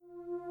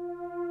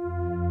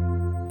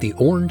The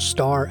orange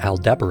star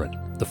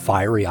Aldebaran, the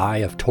fiery eye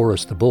of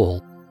Taurus the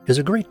Bull, is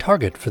a great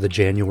target for the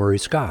January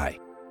sky.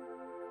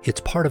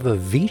 It's part of a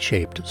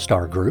V-shaped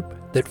star group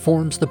that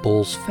forms the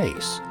bull's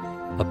face,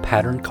 a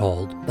pattern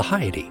called the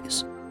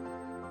Hyades.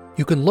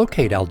 You can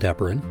locate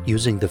Aldebaran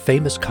using the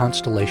famous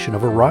constellation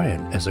of Orion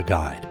as a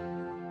guide.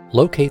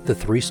 Locate the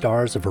 3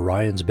 stars of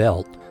Orion's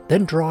belt,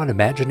 then draw an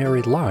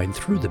imaginary line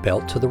through the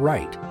belt to the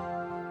right.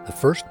 The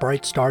first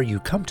bright star you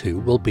come to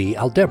will be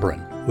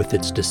Aldebaran, with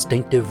its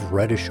distinctive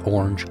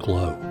reddish-orange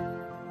glow.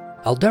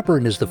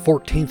 Aldebaran is the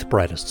 14th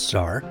brightest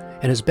star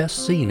and is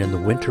best seen in the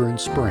winter and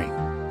spring.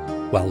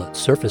 While its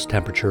surface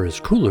temperature is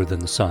cooler than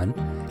the Sun,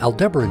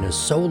 Aldebaran is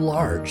so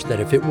large that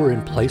if it were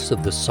in place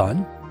of the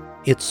Sun,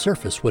 its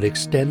surface would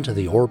extend to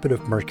the orbit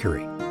of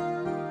Mercury.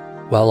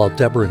 While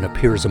Aldebaran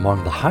appears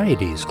among the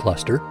Hyades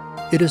cluster,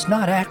 it is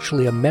not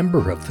actually a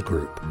member of the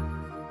group.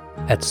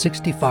 At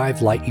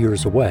 65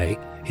 light-years away,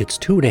 it's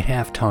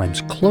 2.5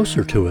 times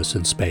closer to us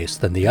in space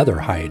than the other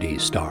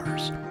Hyades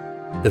stars.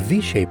 The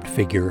V-shaped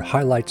figure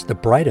highlights the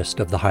brightest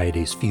of the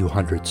Hyades' few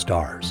hundred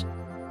stars.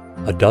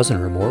 A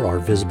dozen or more are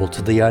visible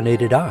to the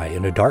unaided eye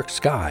in a dark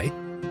sky,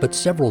 but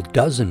several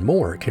dozen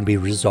more can be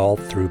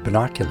resolved through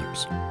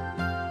binoculars.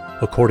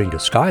 According to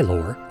sky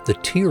lore, the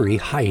teary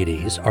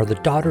Hyades are the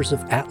daughters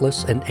of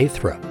Atlas and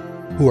Aethra,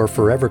 who are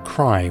forever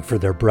crying for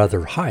their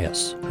brother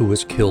Hyades, who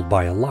was killed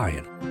by a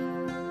lion.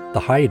 The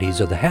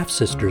Hyades are the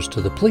half-sisters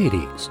to the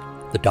Pleiades,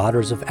 the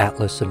daughters of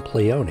Atlas and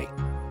Pleione.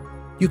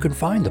 You can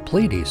find the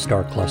Pleiades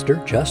star cluster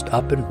just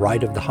up and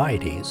right of the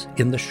Hyades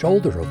in the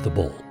shoulder of the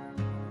bull.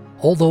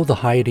 Although the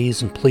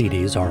Hyades and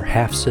Pleiades are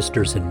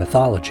half-sisters in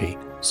mythology,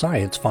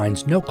 science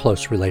finds no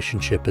close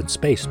relationship in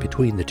space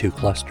between the two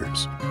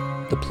clusters.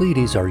 The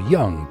Pleiades are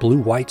young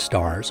blue-white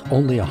stars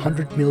only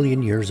 100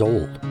 million years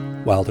old,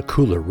 while the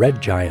cooler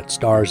red giant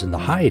stars in the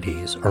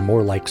Hyades are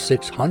more like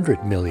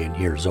 600 million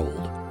years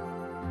old.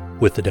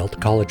 With the Delta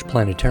College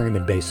Planetarium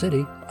in Bay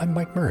City, I'm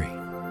Mike Murray.